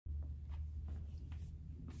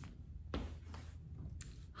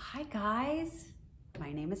Hi guys,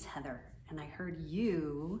 my name is Heather and I heard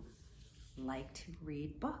you like to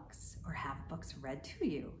read books or have books read to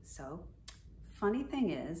you. So funny thing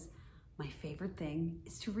is, my favorite thing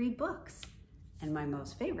is to read books and my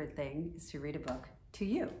most favorite thing is to read a book to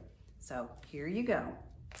you. So here you go.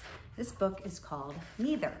 This book is called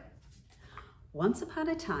Neither. Once upon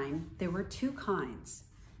a time, there were two kinds,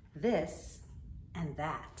 this and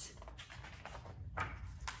that.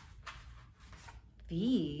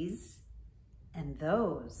 These and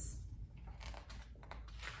those.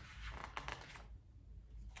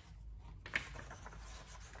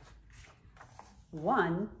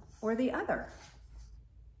 One or the other.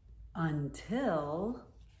 Until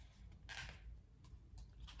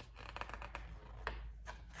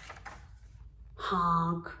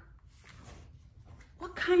honk.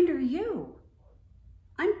 What kind are you?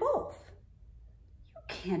 I'm both. You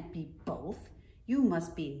can't be both. You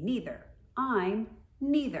must be neither. I'm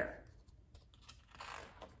neither.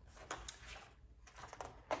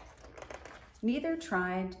 Neither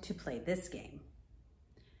tried to play this game.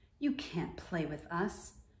 You can't play with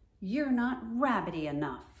us. You're not rabbity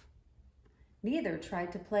enough. Neither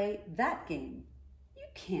tried to play that game. You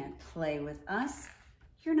can't play with us.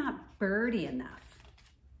 You're not birdie enough.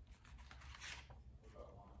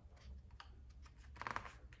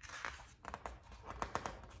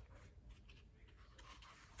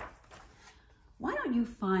 Why don't you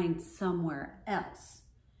find somewhere else?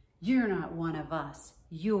 You're not one of us.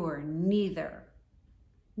 You're neither.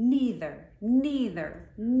 Neither, neither,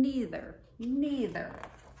 neither, neither.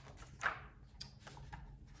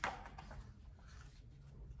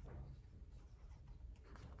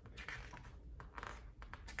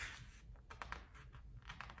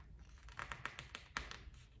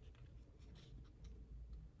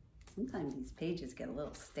 Sometimes these pages get a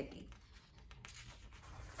little sticky.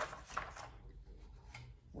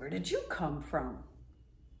 Where did you come from?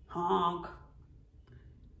 Honk.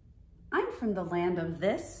 I'm from the land of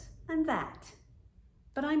this and that,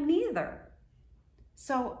 but I'm neither.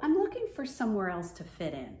 So I'm looking for somewhere else to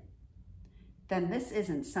fit in. Then this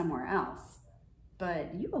isn't somewhere else,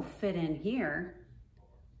 but you'll fit in here.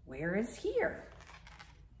 Where is here?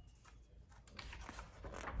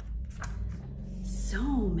 So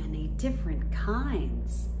many different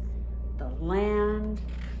kinds. The land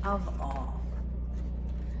of all.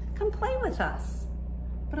 Come play with us.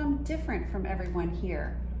 But I'm different from everyone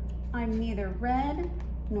here. I'm neither red,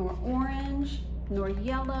 nor orange, nor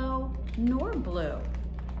yellow, nor blue.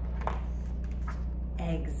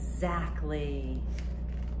 Exactly.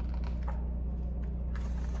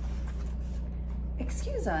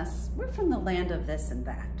 Excuse us, we're from the land of this and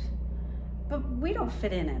that, but we don't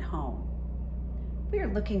fit in at home. We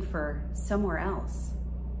are looking for somewhere else.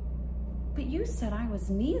 But you said I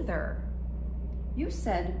was neither. You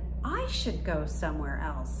said I should go somewhere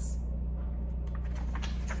else.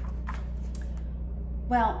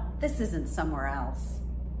 Well, this isn't somewhere else.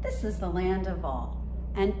 This is the land of all,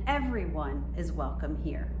 and everyone is welcome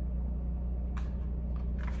here.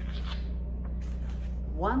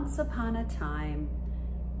 Once upon a time,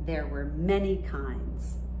 there were many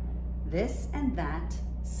kinds. This and that,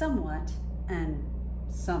 somewhat, and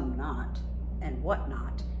some not, and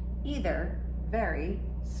whatnot. Either, very,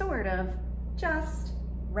 sort of, just,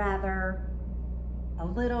 rather, a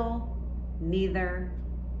little, neither,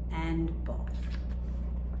 and both.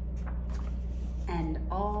 And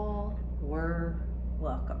all were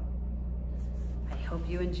welcome. I hope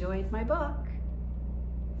you enjoyed my book.